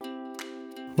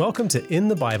Welcome to In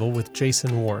the Bible with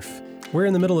Jason Wharf. We're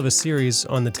in the middle of a series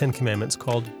on the Ten Commandments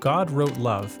called God Wrote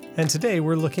Love, and today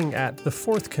we're looking at the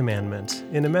fourth commandment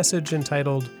in a message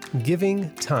entitled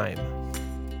Giving Time.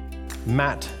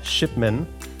 Matt Shipman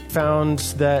found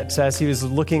that as he was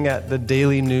looking at the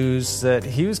daily news that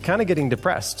he was kind of getting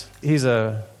depressed. He's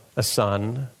a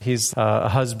son, he's a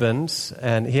husband,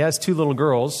 and he has two little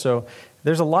girls, so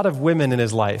there's a lot of women in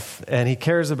his life, and he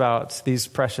cares about these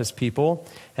precious people.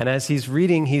 And as he's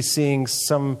reading, he's seeing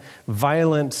some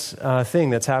violent thing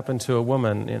that's happened to a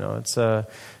woman. You know, it's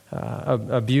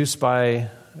abuse by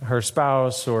her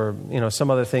spouse, or some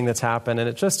other thing that's happened, and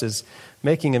it just is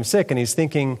making him sick. And he's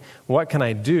thinking, "What can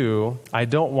I do? I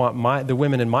don't want the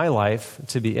women in my life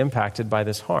to be impacted by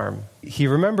this harm." He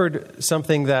remembered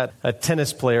something that a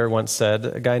tennis player once said,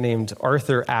 a guy named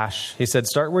Arthur Ashe. He said,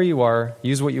 "Start where you are,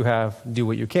 use what you have, do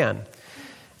what you can."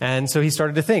 And so he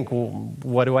started to think, well,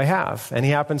 what do I have? And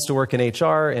he happens to work in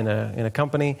HR in a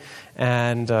company.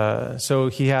 And so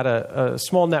he had a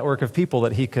small network of people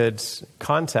that he could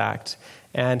contact.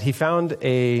 And he found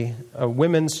a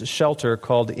women's shelter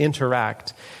called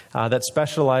Interact that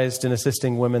specialized in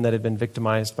assisting women that had been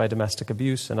victimized by domestic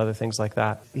abuse and other things like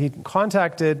that. He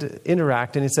contacted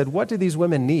Interact and he said, "What do these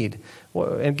women need?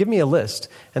 And give me a list."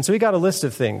 And so he got a list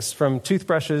of things, from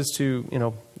toothbrushes to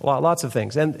lots of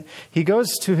things. And he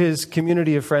goes to his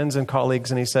community of friends and colleagues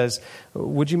and he says,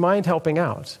 "Would you mind helping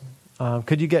out?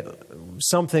 Could you get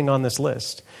something on this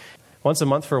list?" Once a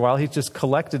month for a while, he just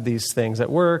collected these things at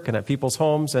work and at people's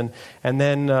homes, and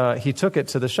then he took it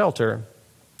to the shelter.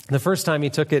 The first time he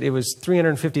took it, it was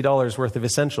 $350 worth of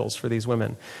essentials for these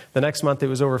women. The next month, it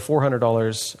was over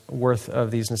 $400 worth of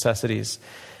these necessities.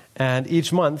 And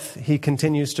each month, he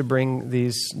continues to bring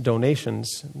these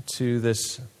donations to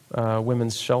this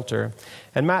women's shelter.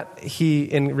 And Matt,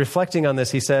 in reflecting on this,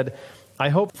 he said, "I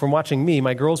hope from watching me,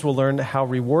 my girls will learn how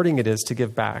rewarding it is to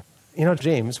give back."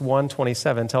 James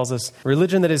 1:27 tells us,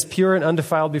 "Religion that is pure and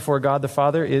undefiled before God the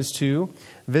Father is to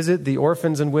visit the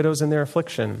orphans and widows in their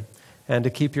affliction, and to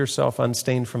keep yourself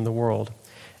unstained from the world."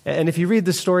 And if you read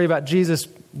the story about Jesus,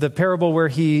 the parable where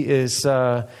he's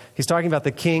talking about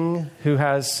the king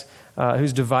who's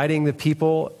dividing the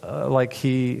people like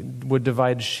he would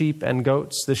divide sheep and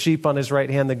goats. The sheep on his right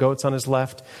hand, the goats on his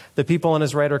left. The people on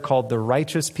his right are called the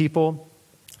righteous people.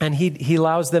 And he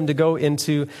allows them to go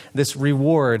into this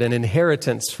reward and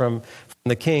inheritance from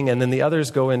the king, and then the others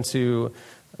go into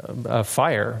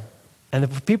fire. And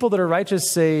the people that are righteous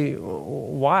say,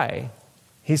 "Why?"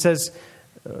 He says,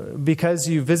 "Because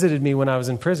you visited me when I was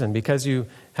in prison, because you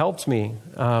helped me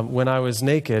when I was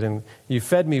naked, and you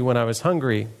fed me when I was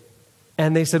hungry."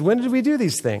 And they said, "When did we do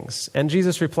these things?" And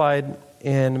Jesus replied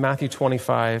in Matthew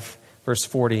 25, Verse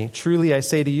 40, "Truly I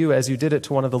say to you, as you did it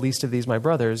to one of the least of these my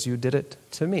brothers, you did it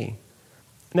to me."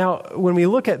 Now, when we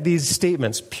look at these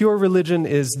statements, pure religion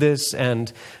is this,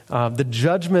 and the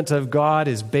judgment of God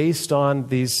is based on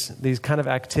these kind of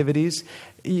activities,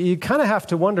 you kind of have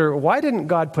to wonder, why didn't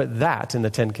God put that in the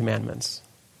Ten Commandments?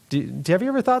 Have you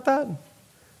ever thought that?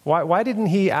 Why didn't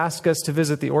he ask us to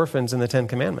visit the orphans in the Ten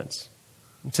Commandments?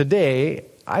 Today,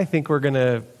 I think we're going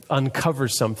to uncover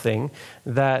something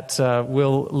that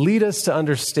will lead us to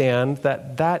understand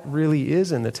that really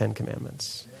is in the Ten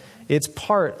Commandments. It's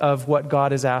part of what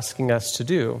God is asking us to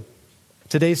do.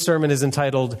 Today's sermon is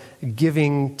entitled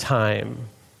Giving Time.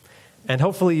 And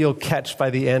hopefully you'll catch by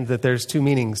the end that there's two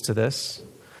meanings to this.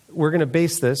 We're going to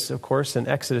base this, of course, in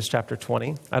Exodus chapter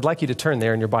 20. I'd like you to turn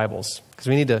there in your Bibles, because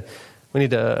we need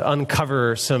to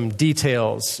uncover some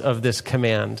details of this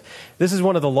command. This is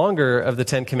one of the longer of the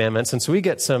Ten Commandments, and so we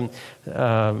get some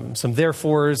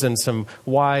therefores and some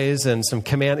whys and some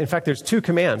command. In fact, there's two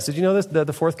commands. Did you know this?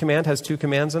 The fourth command has two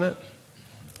commands in it?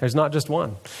 There's not just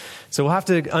one. So we'll have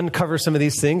to uncover some of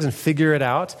these things and figure it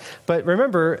out. But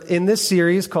remember, in this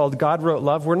series called God Wrote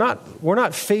Love, we're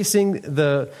not facing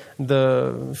the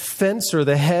fence or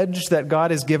the hedge that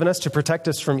God has given us to protect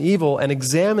us from evil and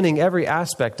examining every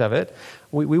aspect of it.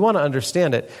 We want to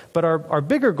understand it. But our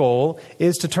bigger goal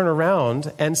is to turn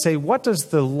around and say, what does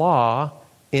the law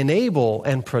enable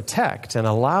and protect and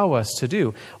allow us to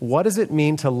do? What does it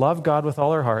mean to love God with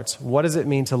all our hearts? What does it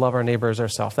mean to love our neighbor as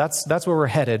ourselves? That's where we're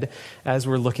headed as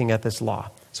we're looking at this law.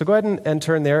 So go ahead and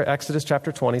turn there, Exodus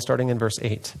chapter 20, starting in verse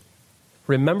 8.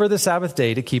 "Remember the Sabbath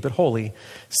day to keep it holy.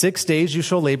 6 days you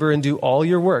shall labor and do all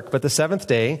your work, but the seventh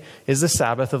day is the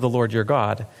Sabbath of the Lord your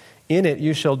God. In it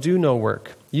you shall do no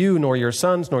work, you, nor your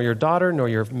sons, nor your daughter, nor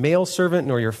your male servant,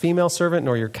 nor your female servant,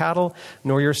 nor your cattle,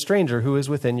 nor your stranger who is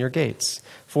within your gates.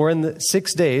 For in the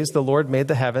 6 days the Lord made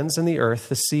the heavens and the earth,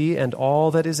 the sea, and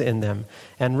all that is in them,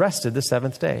 and rested the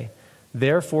seventh day.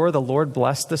 Therefore the Lord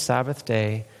blessed the Sabbath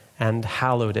day and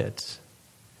hallowed it.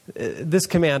 This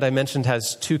command I mentioned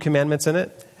has 2 commandments in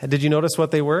it. Did you notice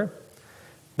what they were?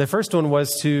 The first one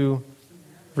was to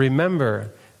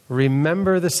remember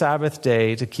the Sabbath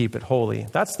day to keep it holy.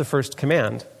 That's the first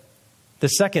command. The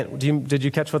second, did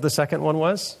you catch what the second one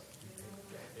was?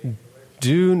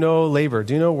 Do no labor,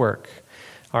 do no work.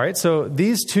 All right, so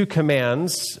these 2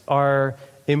 commands are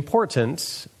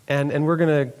important, and we're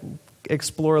going to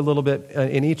explore a little bit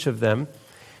in each of them.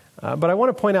 But I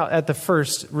want to point out at the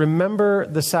first, remember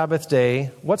the Sabbath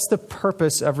day. What's the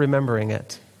purpose of remembering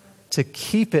it? To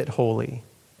keep it holy.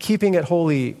 Keeping it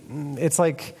holy, it's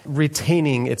like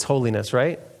retaining its holiness,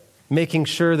 right? Making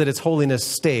sure that its holiness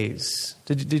stays.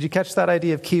 Did you catch that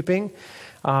idea of keeping?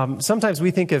 Sometimes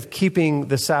we think of keeping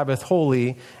the Sabbath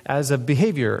holy as a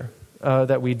behavior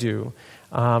that we do.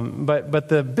 But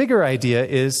the bigger idea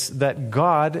is that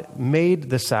God made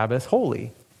the Sabbath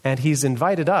holy, and He's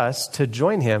invited us to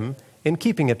join Him in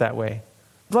keeping it that way.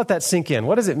 Let that sink in.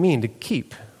 What does it mean to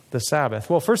keep the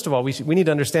Sabbath? Well, first of all, we need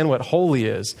to understand what holy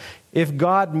is. If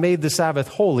God made the Sabbath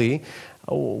holy,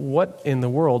 what in the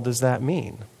world does that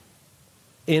mean?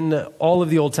 In all of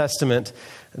the Old Testament,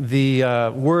 the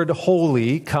word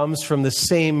holy comes from the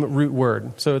same root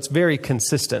word. So it's very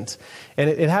consistent. And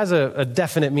it has a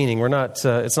definite meaning. It's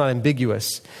not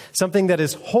ambiguous. Something that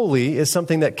is holy is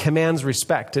something that commands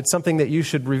respect. It's something that you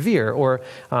should revere or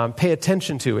pay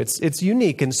attention to. It's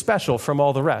unique and special from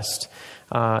all the rest.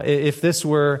 If this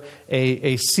were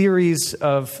a series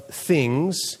of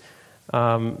things,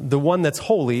 the one that's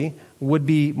holy would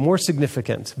be more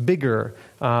significant, bigger,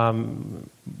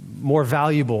 more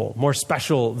valuable, more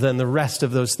special than the rest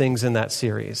of those things in that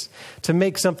series. To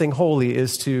make something holy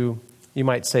is to, you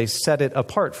might say, set it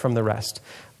apart from the rest,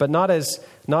 but not as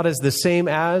the same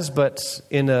as, but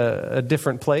in a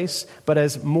different place, but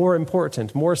as more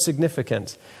important, more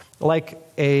significant. Like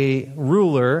a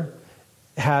ruler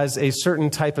has a certain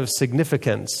type of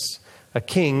significance. A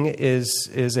king is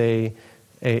a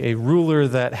ruler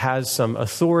that has some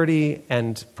authority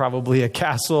and probably a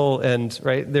castle, and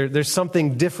right there's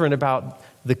something different about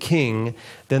the king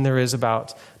than there is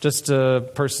about just a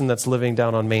person that's living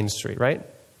down on Main Street, right?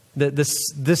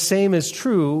 The same is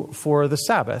true for the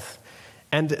Sabbath.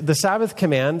 And the Sabbath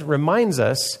command reminds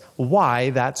us why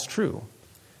that's true.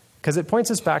 Because it points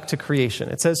us back to creation.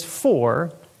 It says,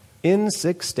 "For in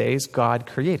 6 days God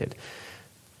created."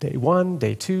 Day 1,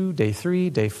 day 2, day 3,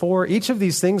 day 4. Each of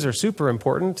these things are super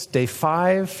important. Day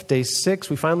 5, day 6,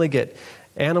 we finally get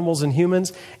animals and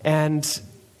humans. And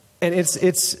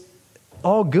it's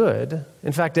all good.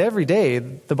 In fact, every day,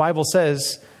 the Bible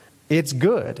says it's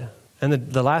good. And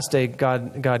the last day,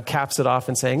 God caps it off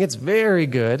and saying, it's very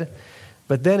good.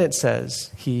 But then it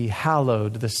says, He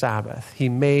hallowed the Sabbath. He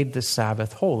made the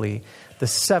Sabbath holy, the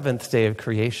 7th day of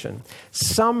creation.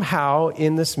 Somehow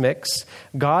in this mix,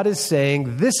 God is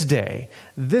saying this day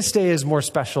is more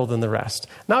special than the rest.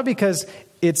 Not because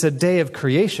it's a day of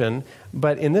creation,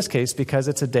 but in this case, because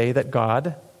it's a day that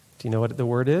God, do you know what the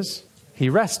word is? He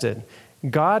rested.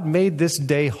 God made this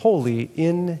day holy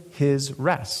in His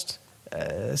rest.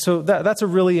 So that's a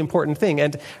really important thing.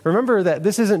 And remember that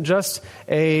this isn't just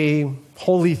a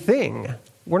holy thing.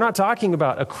 We're not talking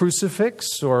about a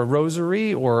crucifix or a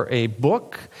rosary or a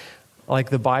book like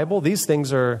the Bible. These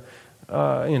things are,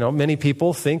 many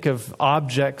people think of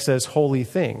objects as holy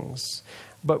things.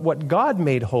 But what God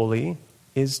made holy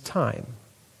is time.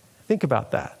 Think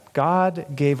about that.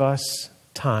 God gave us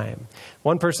time.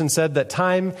 One person said that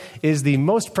time is the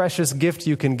most precious gift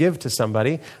you can give to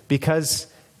somebody because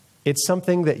it's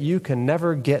something that you can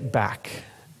never get back.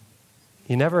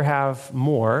 You never have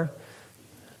more.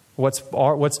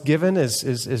 What's given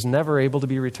is never able to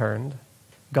be returned.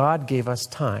 God gave us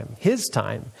time, His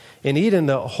time. In Eden,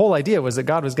 the whole idea was that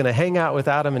God was going to hang out with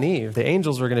Adam and Eve. The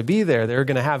angels were going to be there. They were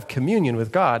going to have communion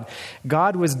with God.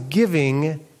 God was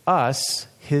giving us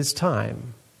His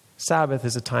time. Sabbath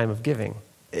is a time of giving.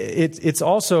 It's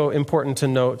also important to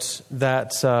note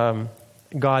that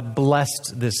God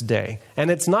blessed this day.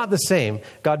 And it's not the same.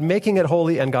 God making it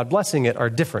holy and God blessing it are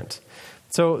different.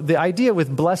 So the idea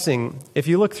with blessing, if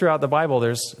you look throughout the Bible,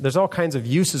 there's all kinds of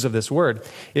uses of this word.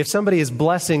 If somebody is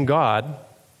blessing God,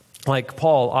 like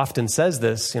Paul often says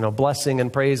this, blessing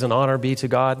and praise and honor be to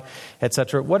God,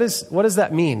 etc. What does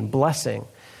that mean, blessing?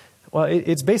 Well,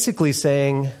 it's basically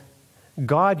saying,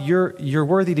 God, you're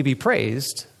worthy to be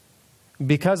praised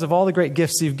because of all the great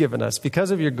gifts You've given us,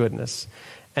 because of Your goodness.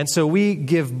 And so we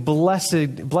give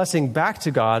blessing back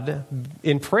to God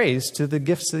in praise to the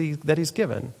gifts that He's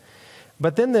given.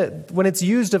 But then when it's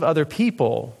used of other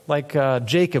people, like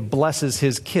Jacob blesses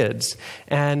his kids,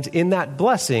 and in that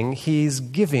blessing, he's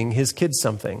giving his kids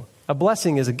something. A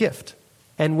blessing is a gift.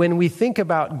 And when we think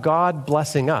about God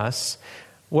blessing us,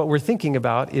 what we're thinking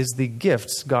about is the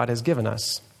gifts God has given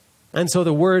us. And so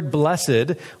the word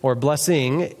blessed or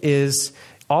blessing is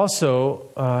also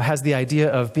has the idea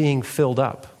of being filled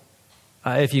up.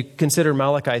 If you consider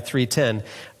Malachi 3:10,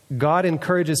 God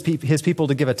encourages his people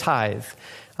to give a tithe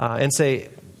and say,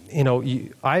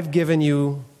 I've given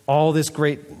you all this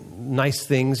great, nice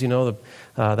things,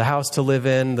 the house to live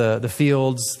in, the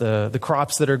fields, the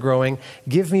crops that are growing.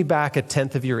 Give me back a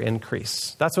tenth of your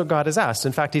increase. That's what God has asked.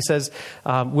 In fact, he says,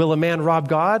 will a man rob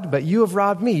God? But you have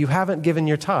robbed me. You haven't given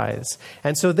your tithes.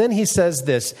 And so then he says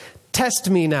this, test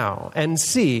me now and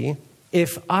see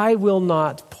if I will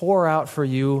not pour out for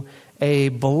you a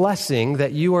blessing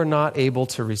that you are not able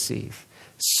to receive.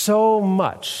 So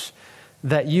much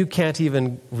that you can't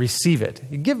even receive it.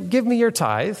 You give me your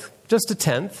tithe, just a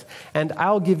tenth, and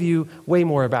I'll give you way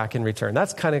more back in return.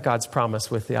 That's kind of God's promise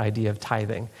with the idea of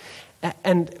tithing.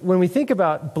 And when we think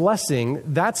about blessing,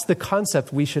 that's the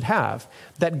concept we should have,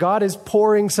 that God is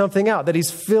pouring something out, that he's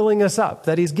filling us up,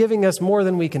 that he's giving us more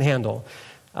than we can handle,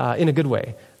 in a good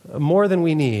way, more than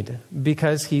we need,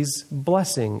 because he's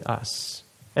blessing us.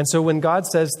 And so when God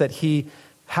says that he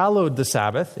hallowed the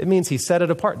Sabbath, it means he set it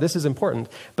apart. This is important.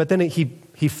 But then he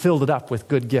filled it up with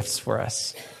good gifts for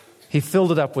us. He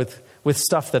filled it up with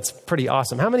stuff that's pretty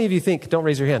awesome. How many of you think, don't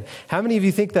raise your hand, how many of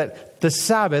you think that the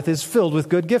Sabbath is filled with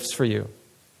good gifts for you?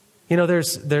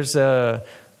 There's a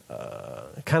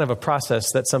kind of a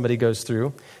process that somebody goes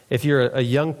through. If you're a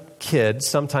young kid,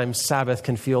 sometimes Sabbath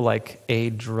can feel like a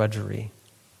drudgery.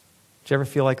 Did you ever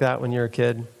feel like that when you're a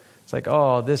kid? It's like,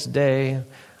 this day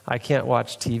I can't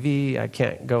watch TV, I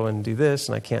can't go and do this,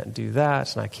 and I can't do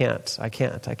that, and I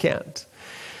can't.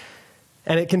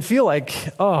 And it can feel like,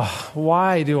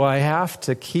 why do I have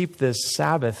to keep this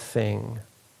Sabbath thing?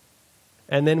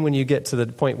 And then when you get to the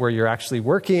point where you're actually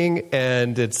working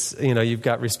and it's, you've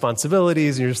got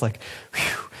responsibilities and you're just like,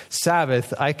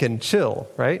 Sabbath, I can chill,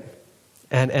 right?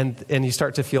 And you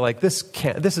start to feel like this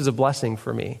is a blessing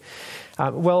for me.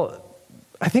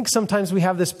 I think sometimes we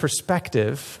have this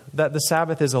perspective that the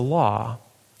Sabbath is a law,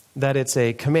 that it's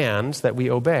a command that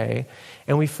we obey,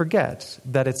 and we forget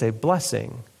that it's a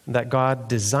blessing, that God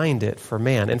designed it for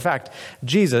man. In fact,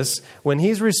 Jesus, when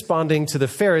he's responding to the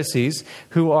Pharisees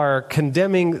who are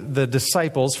condemning the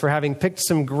disciples for having picked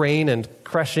some grain and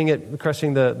crushing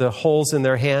the holes in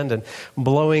their hand and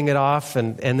blowing it off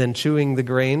and then chewing the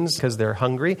grains because they're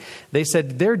hungry, they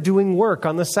said they're doing work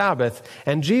on the Sabbath.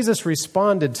 And Jesus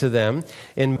responded to them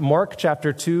in Mark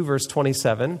chapter 2, verse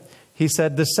 27. He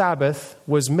said, the Sabbath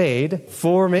was made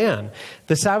for man.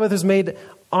 The Sabbath was made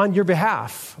on your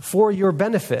behalf, for your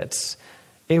benefits.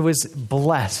 It was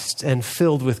blessed and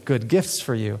filled with good gifts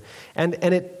for you. And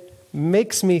it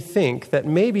makes me think that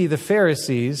maybe the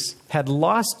Pharisees had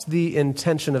lost the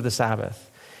intention of the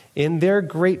Sabbath in their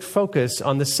great focus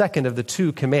on the second of the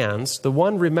two commands. The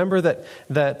one, remember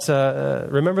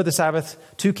remember the Sabbath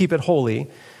to keep it holy,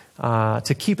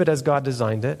 to keep it as God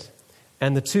designed it.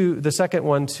 And the second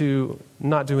one, to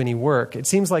not do any work. It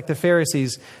seems like the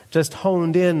Pharisees just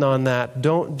honed in on that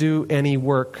don't do any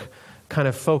work kind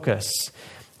of focus.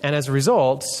 And as a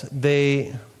result,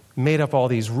 they made up all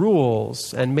these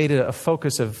rules and made it a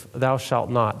focus of thou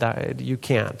shalt not, that you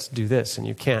can't do this and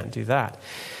you can't do that.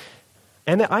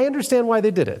 And I understand why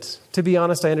they did it. To be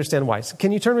honest, I understand why. So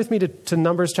can you turn with me to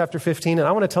Numbers chapter 15? And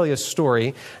I want to tell you a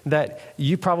story that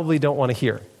you probably don't want to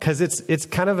hear, because it's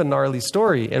kind of a gnarly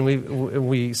story. And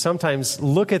we sometimes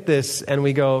look at this and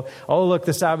we go, oh, look,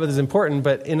 the Sabbath is important.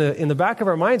 But in the back of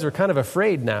our minds, we're kind of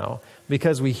afraid now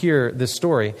because we hear this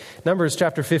story. Numbers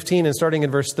chapter 15 and starting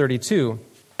in verse 32.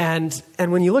 And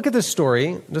when you look at this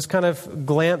story, just kind of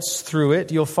glance through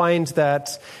it, you'll find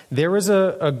that there was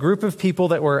a group of people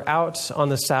that were out on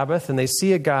the Sabbath, and they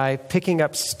see a guy picking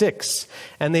up sticks,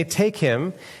 and they take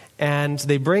him and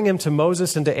they bring him to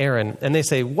Moses and to Aaron, and they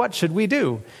say, what should we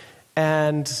do?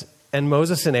 And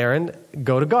Moses and Aaron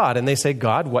go to God, and they say,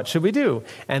 God, what should we do?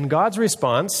 And God's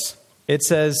response, it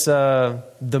says,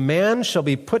 the man shall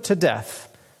be put to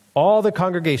death. All the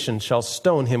congregation shall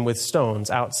stone him with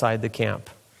stones outside the camp.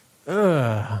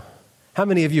 How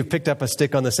many of you have picked up a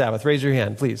stick on the Sabbath? Raise your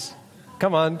hand, please.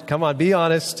 Come on, be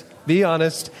honest. Be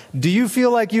honest. Do you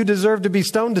feel like you deserve to be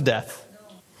stoned to death?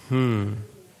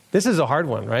 This is a hard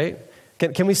one, right?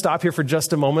 Can we stop here for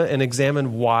just a moment and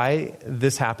examine why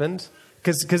this happened?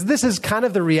 Because this is kind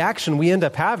of the reaction we end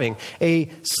up having, a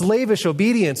slavish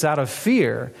obedience out of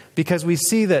fear, because we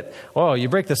see that, oh, you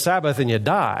break the Sabbath and you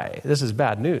die. This is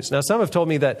bad news. Now, some have told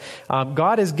me that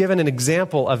God has given an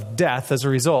example of death as a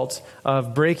result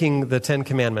of breaking the Ten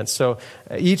Commandments. So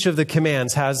each of the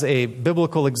commands has a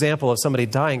biblical example of somebody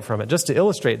dying from it, just to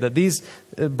illustrate that these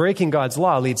breaking God's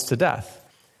law leads to death.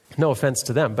 No offense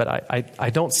to them, but I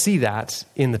don't see that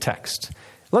in the text.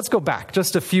 Let's go back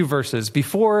just a few verses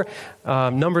before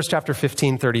Numbers chapter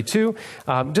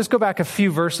 15:32. Just go back a few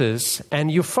verses,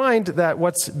 and you find that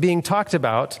what's being talked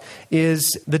about is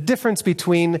the difference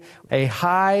between a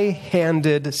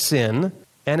high-handed sin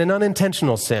and an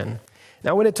unintentional sin.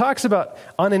 Now, when it talks about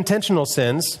unintentional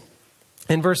sins,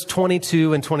 in verse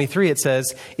 22 and 23, it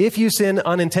says, if you sin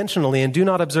unintentionally and do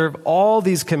not observe all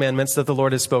these commandments that the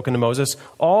Lord has spoken to Moses,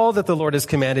 all that the Lord has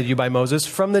commanded you by Moses,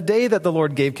 from the day that the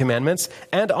Lord gave commandments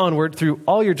and onward through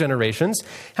all your generations.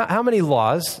 How many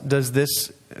laws does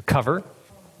this cover?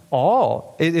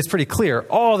 All. It's pretty clear.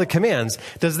 All the commands.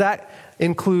 Does that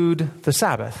include the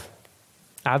Sabbath?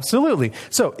 Absolutely.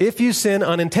 So if you sin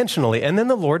unintentionally, and then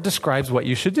the Lord describes what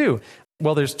you should do.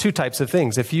 Well, there's two types of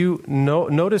things. If you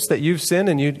notice that you've sinned,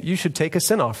 and you should take a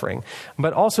sin offering.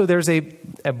 But also there's a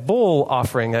bull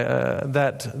offering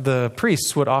that the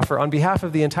priests would offer on behalf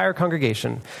of the entire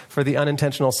congregation for the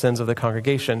unintentional sins of the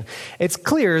congregation. It's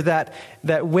clear that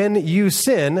when you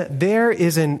sin, there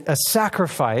is a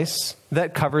sacrifice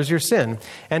that covers your sin.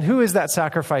 And who is that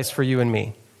sacrifice for you and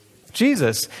me?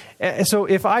 Jesus. So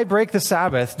if I break the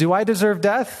Sabbath, do I deserve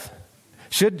death?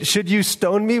 Should you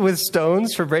stone me with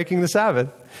stones for breaking the Sabbath?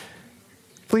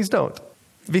 Please don't.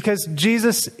 Because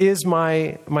Jesus is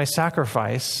my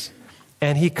sacrifice,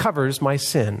 and he covers my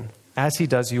sin as he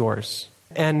does yours.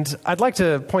 And I'd like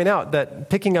to point out that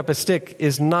picking up a stick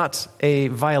is not a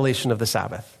violation of the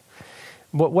Sabbath.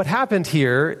 What happened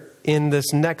here in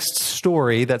this next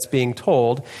story that's being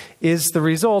told is the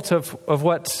result of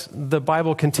what the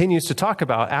Bible continues to talk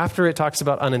about after it talks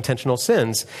about unintentional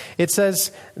sins. It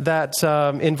says that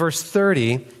in verse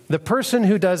 30, the person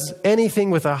who does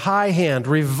anything with a high hand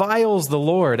reviles the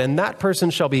Lord, and that person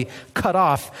shall be cut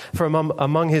off from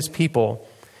among his people.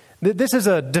 This is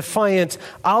a defiant,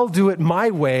 I'll do it my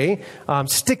way,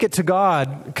 stick it to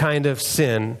God kind of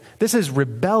sin. This is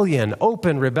rebellion,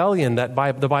 open rebellion that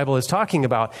the Bible is talking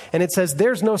about. And it says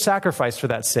there's no sacrifice for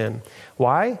that sin.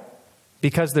 Why?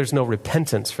 Because there's no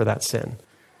repentance for that sin.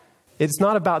 It's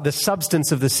not about the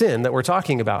substance of the sin that we're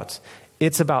talking about.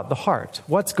 It's about the heart.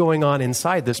 What's going on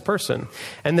inside this person?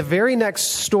 And the very next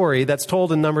story that's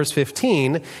told in Numbers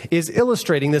 15 is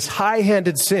illustrating this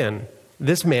high-handed sin.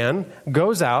 This man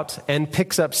goes out and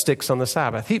picks up sticks on the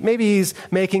Sabbath. Maybe he's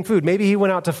making food. Maybe he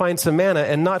went out to find some manna,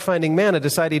 and not finding manna,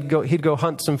 decided he'd go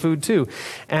hunt some food too.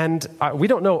 And we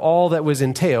don't know all that was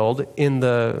entailed in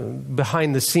the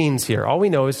behind the scenes here. All we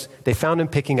know is they found him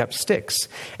picking up sticks.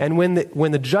 And when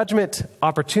the judgment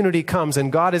opportunity comes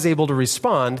and God is able to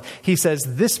respond, he says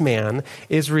this man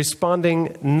is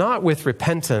responding not with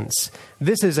repentance.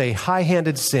 This is a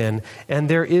high-handed sin, and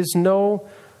there is no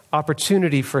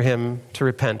opportunity for him to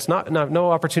repent.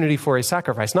 No opportunity for a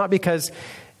sacrifice. Not because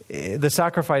the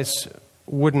sacrifice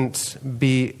wouldn't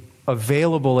be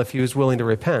available if he was willing to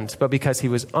repent, but because he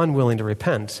was unwilling to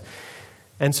repent.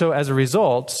 And so as a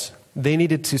result, they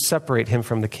needed to separate him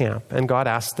from the camp, and God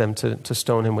asked them to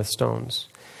stone him with stones.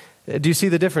 Do you see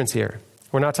the difference here?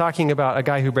 We're not talking about a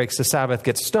guy who breaks the Sabbath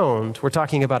gets stoned. We're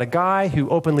talking about a guy who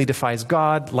openly defies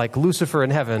God, like Lucifer in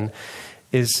heaven,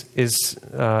 is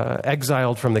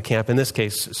exiled from the camp, in this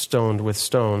case, stoned with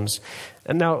stones.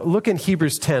 And now look in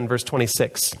Hebrews 10, verse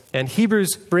 26. And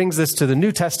Hebrews brings this to the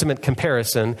New Testament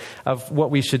comparison of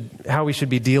how we should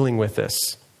be dealing with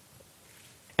this.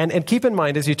 And keep in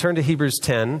mind, as you turn to Hebrews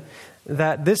 10,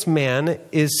 that this man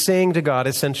is saying to God,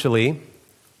 essentially,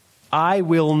 I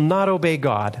will not obey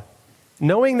God.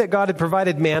 Knowing that God had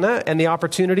provided manna and the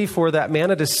opportunity for that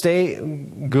manna to stay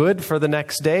good for the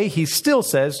next day, he still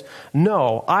says,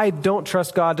 no, I don't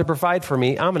trust God to provide for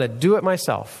me. I'm going to do it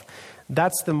myself.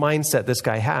 That's the mindset this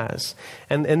guy has.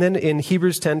 And then in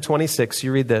Hebrews 10:26,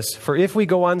 you read this, for if we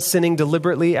go on sinning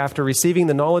deliberately after receiving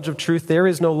the knowledge of truth, there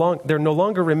no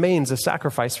longer remains a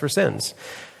sacrifice for sins.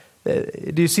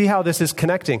 Do you see how this is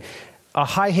connecting? A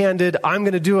high-handed, I'm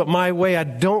going to do it my way, I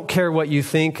don't care what you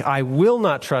think, I will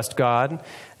not trust God,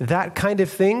 that kind of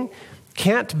thing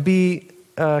can't be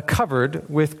covered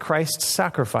with Christ's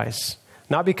sacrifice.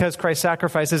 Not because Christ's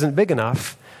sacrifice isn't big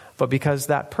enough, but because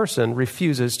that person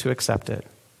refuses to accept it.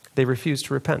 They refuse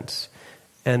to repent,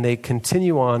 and they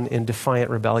continue on in defiant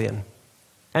rebellion.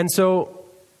 And so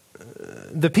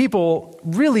the people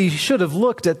really should have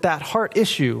looked at that heart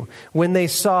issue when they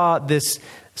saw this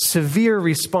severe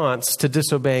response to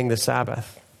disobeying the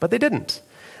Sabbath. But they didn't.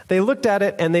 They looked at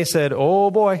it and they said,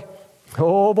 oh boy,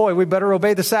 we better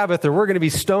obey the Sabbath or we're going to be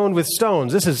stoned with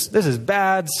stones. This is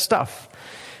bad stuff.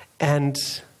 And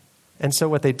so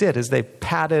what they did is they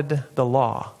padded the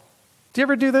law. Do you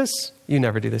ever do this? You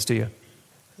never do this, do you?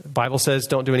 The Bible says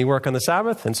don't do any work on the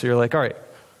Sabbath. And so you're like, all right,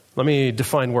 let me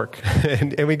define work.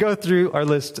 and we go through our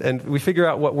list and we figure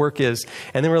out what work is.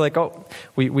 And then we're like,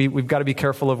 we've got to be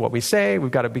careful of what we say.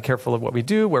 We've got to be careful of what we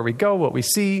do, where we go, what we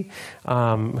see,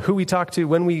 who we talk to,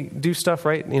 when we do stuff,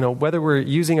 right? Whether we're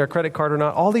using our credit card or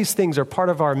not. All these things are part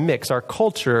of our mix, our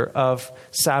culture of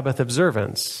Sabbath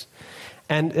observance.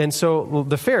 And so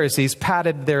the Pharisees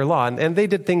padded their law. And they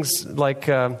did things like,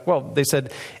 they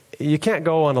said, you can't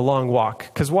go on a long walk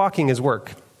because walking is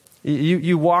work.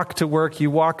 You walk to work,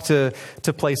 you walk to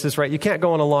places, right? You can't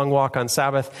go on a long walk on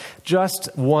Sabbath,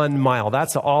 just 1 mile.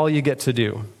 That's all you get to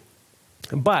do.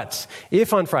 But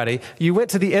if on Friday you went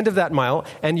to the end of that mile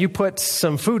and you put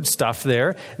some food stuff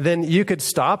there, then you could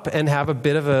stop and have a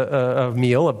bit of a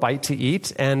meal, a bite to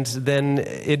eat, and then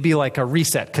it'd be like a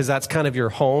reset because that's kind of your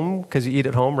home because you eat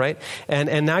at home, right?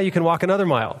 And now you can walk another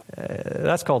mile.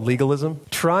 That's called legalism.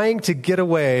 Trying to get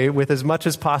away with as much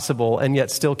as possible and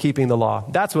yet still keeping the law.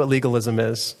 That's what legalism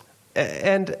is.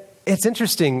 And it's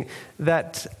interesting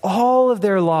that all of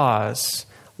their laws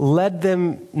led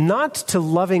them not to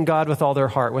loving God with all their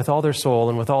heart, with all their soul,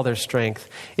 and with all their strength.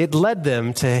 It led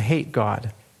them to hate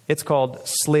God. It's called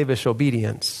slavish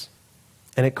obedience.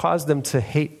 And it caused them to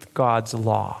hate God's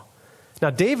law.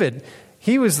 Now, David,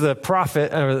 he was the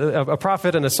prophet, a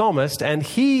prophet and a psalmist, and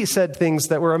he said things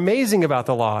that were amazing about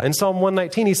the law. In Psalm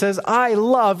 119, he says, I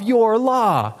love your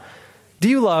law. Do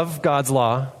you love God's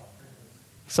law?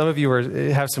 Some of you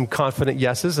have some confident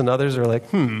yeses, and others are like,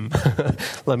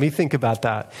 let me think about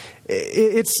that.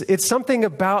 It's something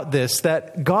about this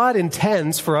that God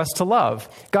intends for us to love.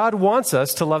 God wants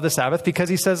us to love the Sabbath because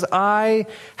he says, I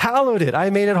hallowed it. I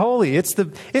made it holy. It's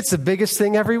the biggest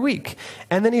thing every week.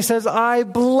 And then he says, I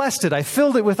blessed it. I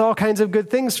filled it with all kinds of good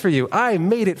things for you. I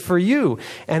made it for you.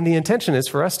 And the intention is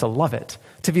for us to love it.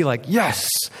 To be like, yes,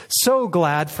 so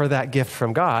glad for that gift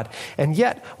from God. And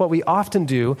yet, what we often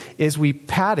do is we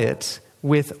pad it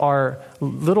with our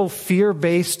little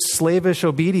fear-based slavish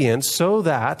obedience so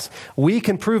that we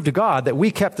can prove to God that we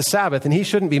kept the Sabbath and he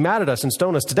shouldn't be mad at us and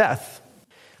stone us to death.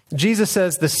 Jesus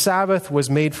says the Sabbath was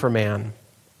made for man.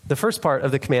 The first part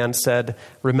of the command said,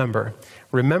 remember.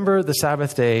 Remember the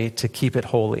Sabbath day to keep it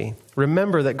holy.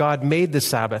 Remember that God made the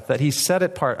Sabbath, that he set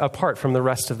it apart from the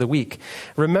rest of the week.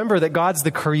 Remember that God's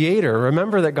the creator.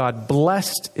 Remember that God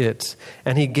blessed it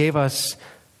and he gave us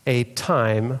a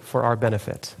time for our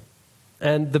benefit.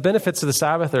 And the benefits of the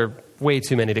Sabbath are way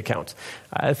too many to count.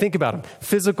 Think about them.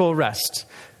 Physical rest.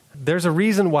 There's a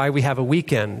reason why we have a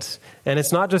weekend. And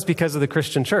it's not just because of the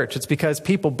Christian church. It's because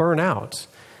people burn out.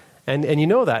 And you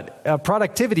know that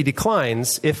productivity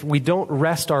declines if we don't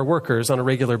rest our workers on a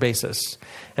regular basis.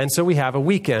 And so we have a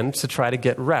weekend to try to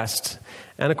get rest.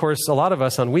 And of course, a lot of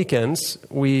us on weekends,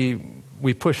 we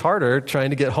push harder trying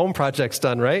to get home projects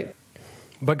done, right?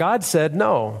 But God said,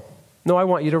 no, I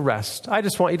want you to rest. I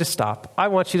just want you to stop. I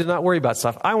want you to not worry about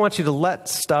stuff. I want you to let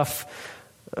stuff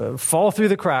fall through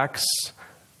the cracks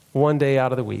one day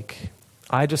out of the week.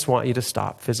 I just want you to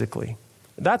stop physically.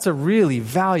 That's a really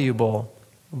valuable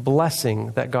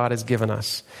blessing that God has given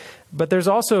us. But there's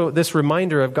also this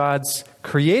reminder of God's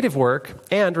creative work.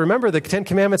 And remember, the 10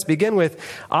 Commandments begin with,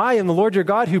 I am the Lord your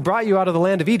God who brought you out of the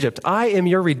land of Egypt. I am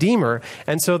your Redeemer.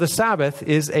 And so the Sabbath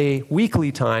is a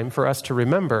weekly time for us to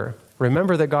remember.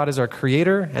 Remember that God is our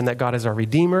creator and that God is our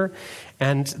Redeemer.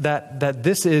 And that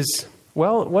this is,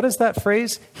 well, what is that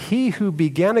phrase? He who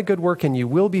began a good work in you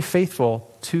will be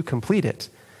faithful to complete it.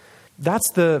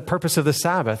 That's the purpose of the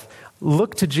Sabbath.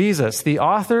 Look to Jesus, the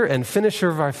author and finisher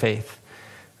of our faith.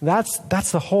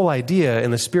 That's the whole idea in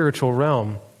the spiritual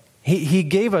realm. He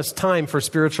gave us time for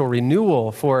spiritual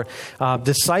renewal, for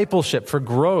discipleship, for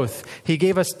growth. He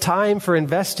gave us time for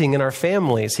investing in our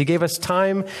families. He gave us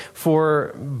time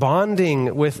for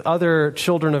bonding with other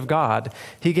children of God.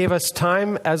 He gave us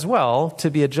time as well to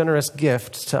be a generous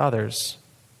gift to others.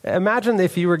 Imagine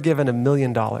if you were given $1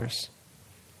 million.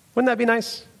 Wouldn't that be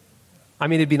nice? I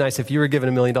mean, it'd be nice if you were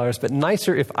given $1 million, but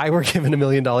nicer if I were given $1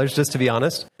 million, just to be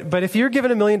honest. But if you're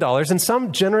given $1 million and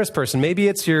some generous person, maybe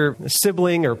it's your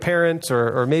sibling or parent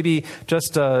or maybe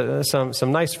just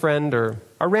some nice friend or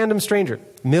a random stranger,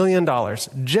 $1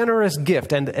 million, generous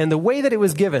gift. And the way that it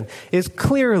was given is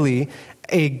clearly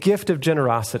a gift of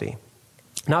generosity.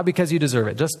 Not because you deserve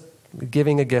it, just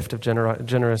giving a gift of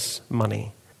generous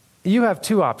money. you have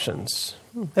two options,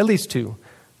 at least two.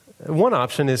 One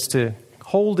option is to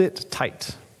hold it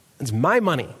tight. It's my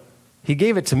money. He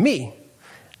gave it to me.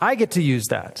 I get to use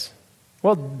that.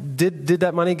 Well, did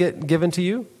that money get given to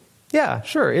you? Yeah,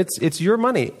 sure. It's your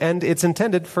money, and it's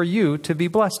intended for you to be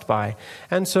blessed by.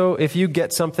 And so if you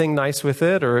get something nice with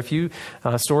it, or if you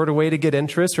store it away to get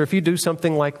interest, or if you do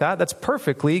something like that, that's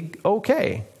perfectly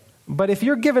okay. But if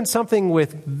you're given something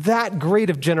with that great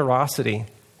of generosity,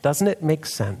 doesn't it make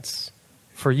sense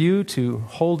for you to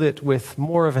hold it with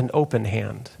more of an open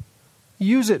hand?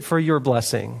 Use it for your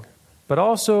blessing, but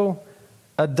also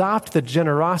adopt the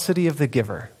generosity of the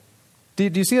giver. Do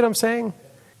you see what I'm saying?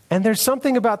 And there's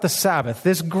something about the Sabbath,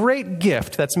 this great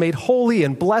gift that's made holy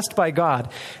and blessed by God,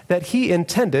 that he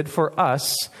intended for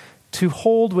us to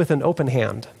hold with an open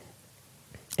hand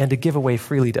and to give away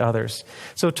freely to others.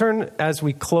 So turn, as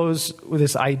we close with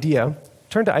this idea,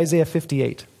 turn to Isaiah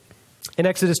 58. In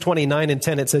Exodus 29 and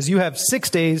 10, it says, "You have 6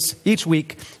 days each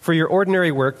week for your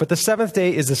ordinary work, but the seventh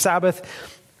day is the Sabbath,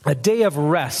 a day of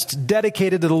rest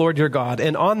dedicated to the Lord your God.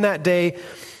 And on that day,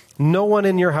 no one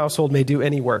in your household may do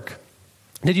any work."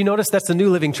 Did you notice that's the New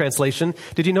Living Translation?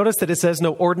 Did you notice that it says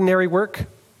no ordinary work?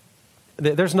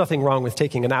 There's nothing wrong with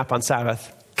taking a nap on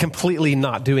Sabbath, completely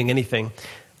not doing anything.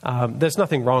 There's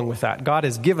nothing wrong with that. God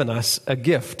has given us a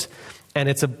gift, and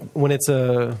when it's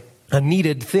a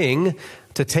needed thing,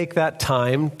 to take that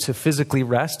time to physically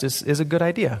rest is a good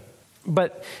idea.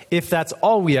 But if that's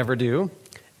all we ever do,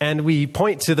 and we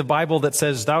point to the Bible that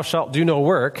says, "Thou shalt do no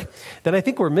work," then I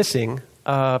think we're missing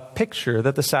a picture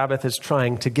that the Sabbath is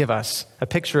trying to give us, a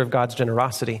picture of God's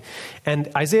generosity. And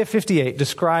Isaiah 58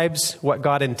 describes what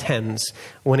God intends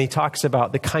when he talks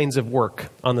about the kinds of work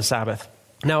on the Sabbath.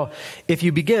 Now, if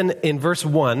you begin in verse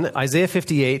 1, Isaiah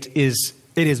 58 is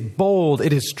bold,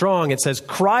 it is strong. It says,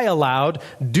 "Cry aloud,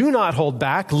 do not hold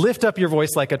back, lift up your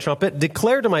voice like a trumpet,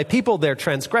 declare to my people their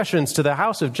transgressions, to the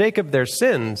house of Jacob their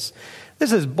sins."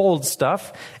 This is bold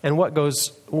stuff, and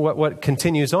what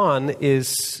continues on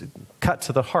is cut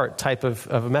to the heart type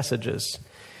of messages.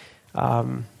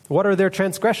 What are their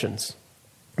transgressions?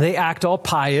 They act all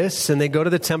pious, and they go to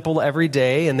the temple every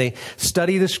day, and they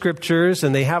study the scriptures,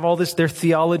 and they have all their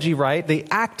theology right. They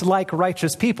act like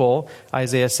righteous people,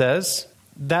 Isaiah says.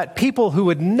 That people who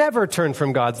would never turn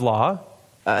from God's law.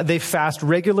 They fast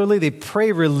regularly, they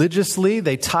pray religiously,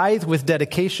 they tithe with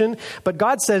dedication. But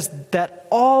God says that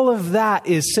all of that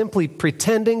is simply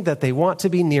pretending that they want to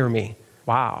be near me.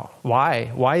 Wow.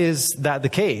 Why? Why is that the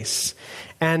case?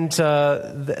 And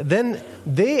then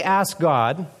they ask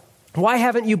God, "Why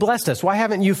haven't you blessed us? Why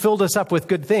haven't you filled us up with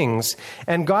good things?"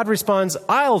 And God responds,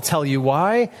 "I'll tell you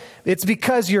why. It's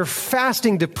because you're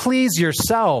fasting to please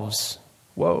yourselves."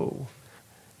 Whoa.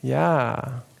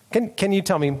 Yeah. Can you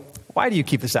tell me, why do you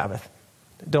keep the Sabbath?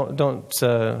 Don't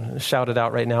shout it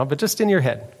out right now, but just in your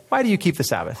head. Why do you keep the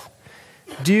Sabbath?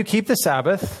 Do you keep the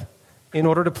Sabbath in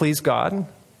order to please God,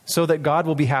 so that God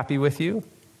will be happy with you?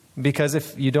 Because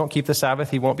if you don't keep the Sabbath,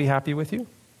 he won't be happy with you?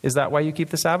 Is that why you keep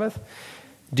the Sabbath?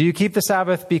 Do you keep the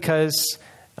Sabbath because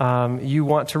you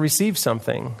want to receive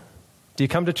something? Do you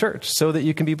come to church so that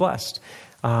you can be blessed?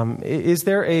 Is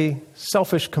there a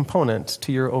selfish component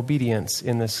to your obedience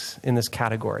in this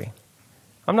category?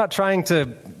 I'm not trying to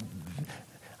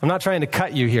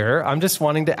cut you here. I'm just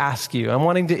wanting to ask you. I'm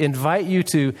wanting to invite you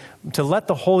to let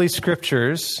the Holy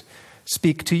Scriptures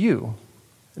speak to you.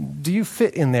 Do you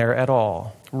fit in there at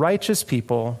all? Righteous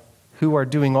people who are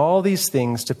doing all these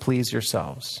things to please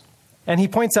yourselves. And he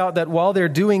points out that while they're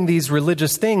doing these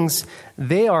religious things,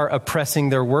 they are oppressing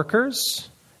their workers.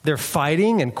 They're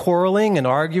fighting and quarreling and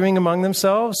arguing among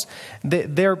themselves.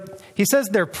 He says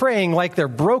they're praying like they're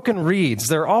broken reeds.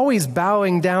 They're always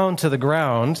bowing down to the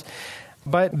ground,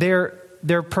 but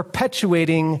they're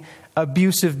perpetuating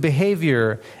abusive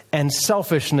behavior and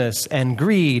selfishness and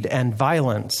greed and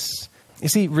violence. You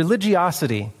see,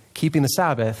 religiosity, keeping the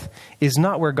Sabbath, is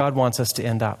not where God wants us to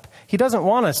end up. He doesn't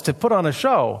want us to put on a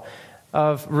show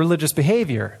of religious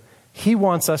behavior. He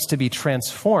wants us to be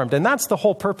transformed. And that's the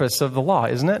whole purpose of the law,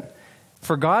 isn't it?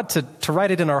 For God to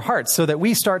write it in our hearts so that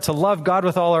we start to love God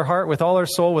with all our heart, with all our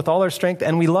soul, with all our strength,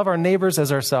 and we love our neighbors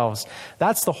as ourselves.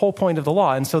 That's the whole point of the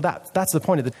law. And so that's the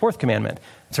point of the fourth commandment,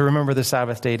 to remember the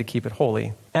Sabbath day to keep it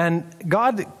holy. And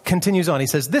God continues on. He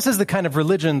says, this is the kind of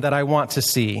religion that I want to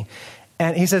see.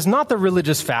 And he says, not the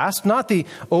religious fast, not the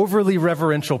overly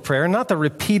reverential prayer, not the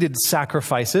repeated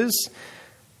sacrifices.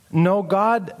 No,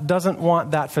 God doesn't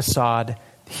want that facade.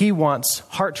 He wants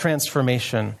heart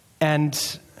transformation. And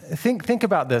think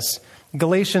about this.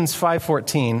 Galatians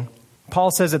 5:14,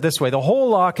 Paul says it this way. The whole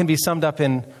law can be summed up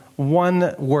in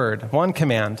one word, one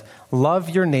command. Love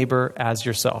your neighbor as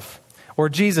yourself. Or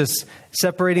Jesus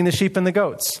separating the sheep and the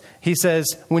goats. He says,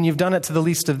 when you've done it to the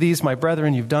least of these, my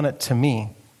brethren, you've done it to me.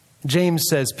 James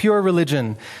says, pure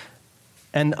religion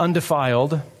and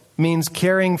undefiled means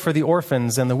caring for the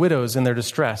orphans and the widows in their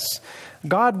distress.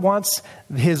 God wants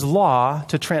his law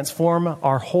to transform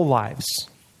our whole lives.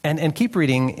 And keep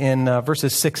reading in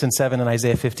verses 6 and 7 in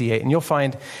Isaiah 58, and you'll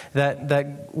find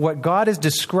that what God is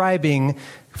describing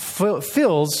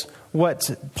fills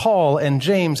what Paul and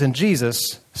James and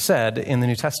Jesus said in the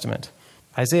New Testament.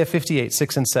 Isaiah 58,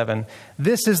 6 and 7.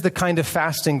 This is the kind of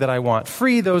fasting that I want.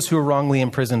 Free those who are wrongly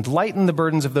imprisoned. Lighten the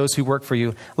burdens of those who work for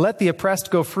you. Let the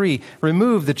oppressed go free.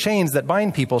 Remove the chains that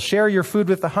bind people. Share your food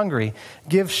with the hungry.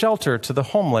 Give shelter to the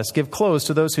homeless. Give clothes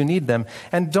to those who need them.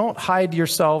 And don't hide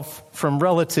yourself from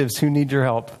relatives who need your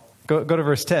help. Go to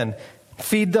verse 10.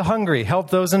 Feed the hungry. Help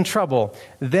those in trouble.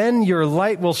 Then your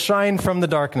light will shine from the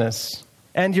darkness,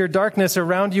 and your darkness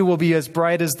around you will be as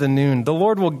bright as the noon. The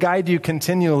Lord will guide you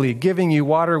continually, giving you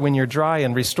water when you're dry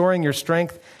and restoring your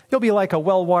strength. You'll be like a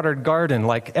well-watered garden,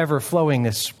 like ever-flowing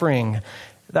as spring.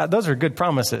 Those are good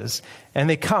promises. And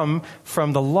they come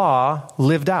from the law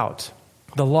lived out.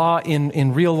 The law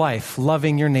in real life,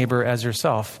 loving your neighbor as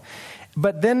yourself.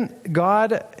 But then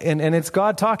God, and it's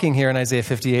God talking here in Isaiah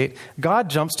 58, God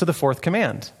jumps to the fourth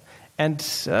command. And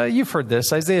you've heard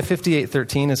this. Isaiah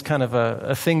 58:13 is kind of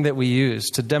a thing that we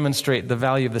use to demonstrate the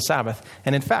value of the Sabbath.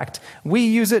 And in fact, we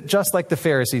use it just like the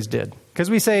Pharisees did. Because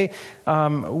we say,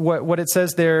 what it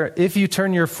says there, if you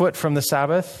turn your foot from the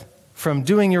Sabbath, from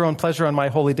doing your own pleasure on my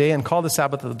holy day, and call the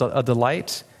Sabbath a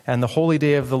delight, and the holy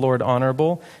day of the Lord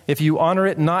honorable, if you honor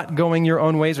it not going your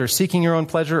own ways or seeking your own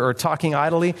pleasure or talking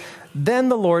idly, then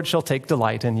the Lord shall take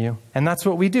delight in you. And that's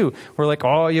what we do. We're like,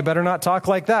 oh, you better not talk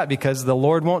like that because the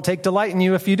Lord won't take delight in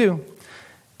you if you do.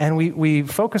 And we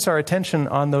focus our attention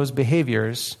on those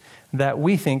behaviors that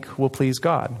we think will please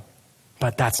God.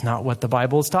 But that's not what the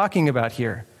Bible is talking about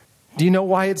here. Do you know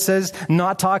why it says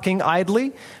not talking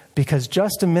idly? Because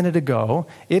just a minute ago,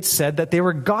 it said that they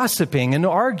were gossiping and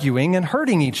arguing and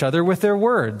hurting each other with their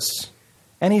words.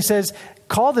 And he says,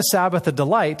 call the Sabbath a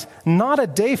delight, not a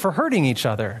day for hurting each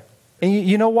other. And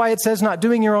you know why it says not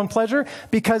doing your own pleasure?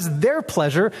 Because their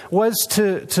pleasure was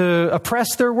to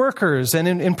oppress their workers and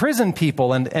imprison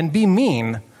people and be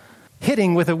mean.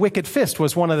 Hitting with a wicked fist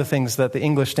was one of the things that the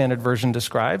English Standard Version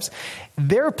describes.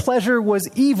 Their pleasure was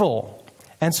evil.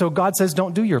 And so God says,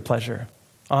 don't do your pleasure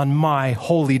on my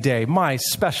holy day, my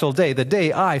special day, the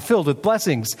day I filled with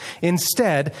blessings.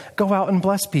 Instead, go out and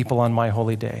bless people on my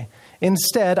holy day.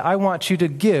 Instead, I want you to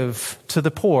give to the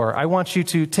poor. I want you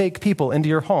to take people into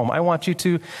your home. I want you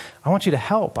to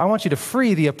help. I want you to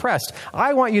free the oppressed.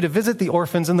 I want you to visit the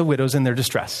orphans and the widows in their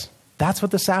distress. That's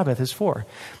what the Sabbath is for.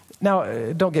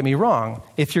 Now, don't get me wrong.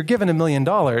 If you're given $1 million,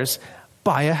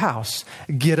 buy a house,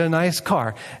 get a nice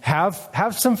car, have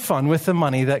some fun with the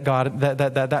money that God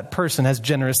that person has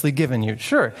generously given you.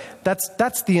 Sure,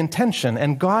 that's the intention,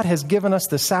 and God has given us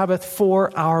the Sabbath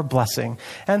for our blessing.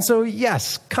 And so,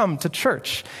 yes, come to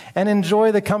church and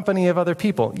enjoy the company of other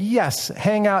people. Yes,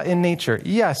 hang out in nature.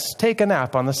 Yes, take a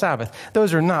nap on the Sabbath.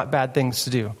 Those are not bad things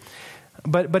to do.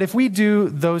 But if we do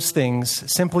those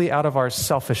things simply out of our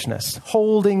selfishness,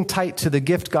 holding tight to the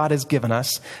gift God has given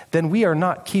us, then we are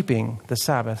not keeping the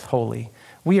Sabbath holy.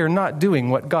 We are not doing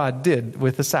what God did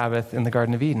with the Sabbath in the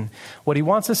Garden of Eden. What he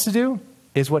wants us to do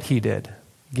is what he did,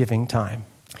 giving time.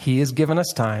 He has given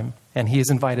us time, and he has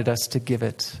invited us to give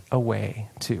it away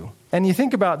too. And you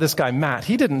think about this guy, Matt.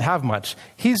 He didn't have much.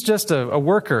 He's just a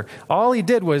worker. All he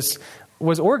did was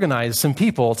organize some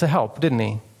people to help, didn't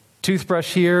he?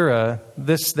 Toothbrush here,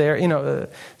 this there,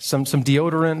 some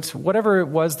deodorant, whatever it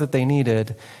was that they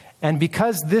needed. And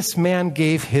because this man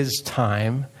gave his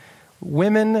time,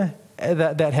 women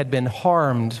that had been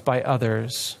harmed by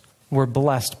others were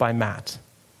blessed by Matt.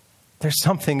 There's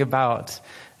something about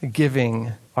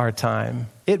giving our time.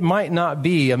 It might not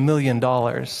be $1 million,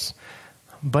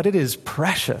 but it is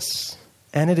precious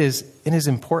and it is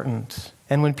important.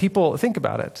 And when people think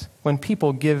about it, when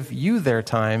people give you their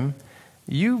time,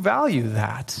 you value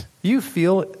that. You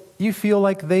feel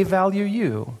like they value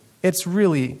you. It's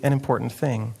really an important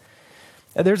thing.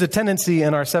 There's a tendency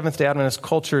in our Seventh-day Adventist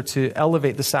culture to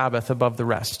elevate the Sabbath above the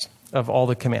rest of all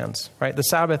the commands, right? The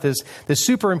Sabbath is this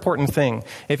super important thing.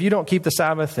 If you don't keep the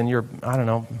Sabbath, then you're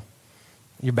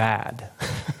bad.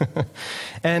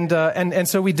 And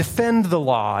so we defend the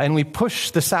law and we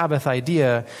push the Sabbath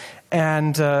idea.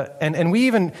 And we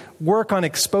even work on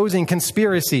exposing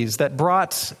conspiracies that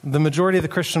brought the majority of the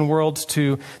Christian world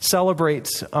to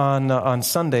celebrate on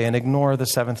Sunday and ignore the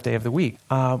seventh day of the week.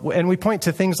 And we point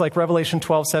to things like Revelation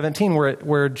 12:17,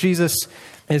 where Jesus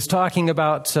is talking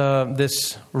about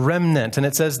this remnant. And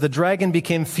it says, the dragon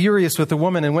became furious with the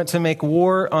woman and went to make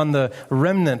war on the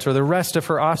remnant, or the rest of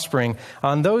her offspring,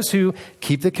 on those who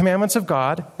keep the commandments of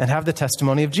God and have the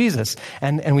testimony of Jesus.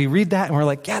 And we read that and we're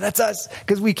like, yeah, that's us,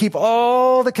 because we keep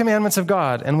all the commandments of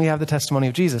God and we have the testimony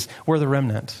of Jesus. We're the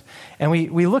remnant. And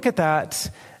we look at that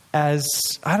as,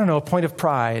 a point of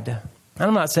pride. And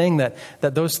I'm not saying that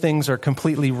those things are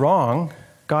completely wrong.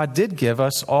 God did give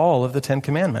us all of the 10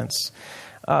 Commandments.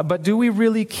 But do we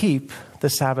really keep the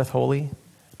Sabbath holy?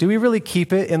 Do we really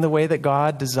keep it in the way that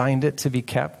God designed it to be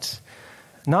kept?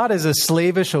 Not as a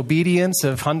slavish obedience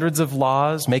of hundreds of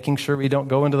laws, making sure we don't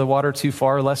go into the water too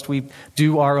far lest we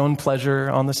do our own pleasure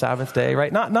on the Sabbath day,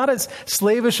 right? Not as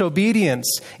slavish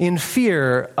obedience in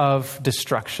fear of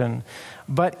destruction,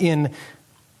 but in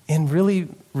really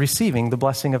receiving the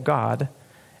blessing of God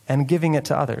and giving it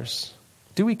to others.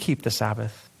 Do we keep the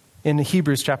Sabbath? In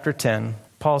Hebrews chapter 10,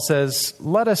 Paul says,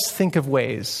 let us think of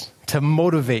ways to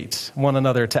motivate one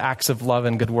another to acts of love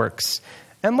and good works.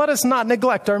 And let us not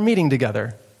neglect our meeting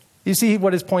together. You see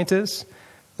what his point is?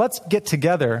 Let's get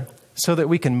together so that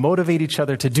we can motivate each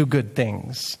other to do good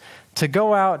things, to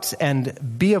go out and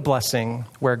be a blessing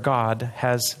where God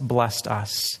has blessed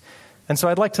us. And so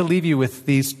I'd like to leave you with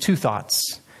these two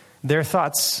thoughts. They're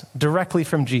thoughts directly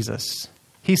from Jesus.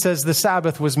 He says the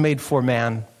Sabbath was made for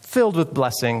man, filled with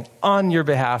blessing on your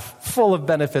behalf, full of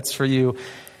benefits for you.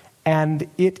 And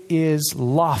it is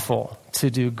lawful to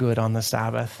do good on the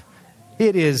Sabbath.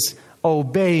 It is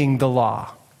obeying the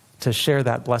law to share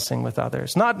that blessing with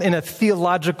others. Not in a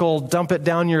theological, dump it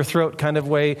down your throat kind of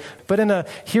way, but in a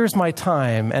here's my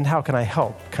time and how can I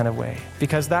help kind of way.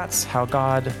 Because that's how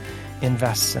God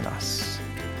invests in us.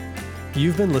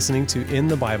 You've been listening to In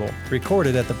the Bible,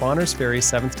 recorded at the Bonners Ferry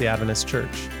Seventh-day Adventist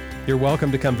Church. You're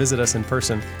welcome to come visit us in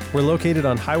person. We're located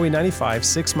on Highway 95,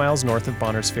 6 miles north of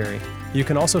Bonners Ferry. You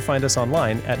can also find us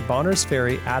online at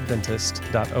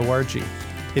bonnersferryadventist.org.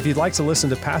 If you'd like to listen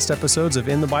to past episodes of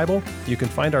In the Bible, you can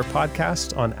find our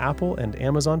podcast on Apple and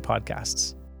Amazon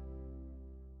podcasts.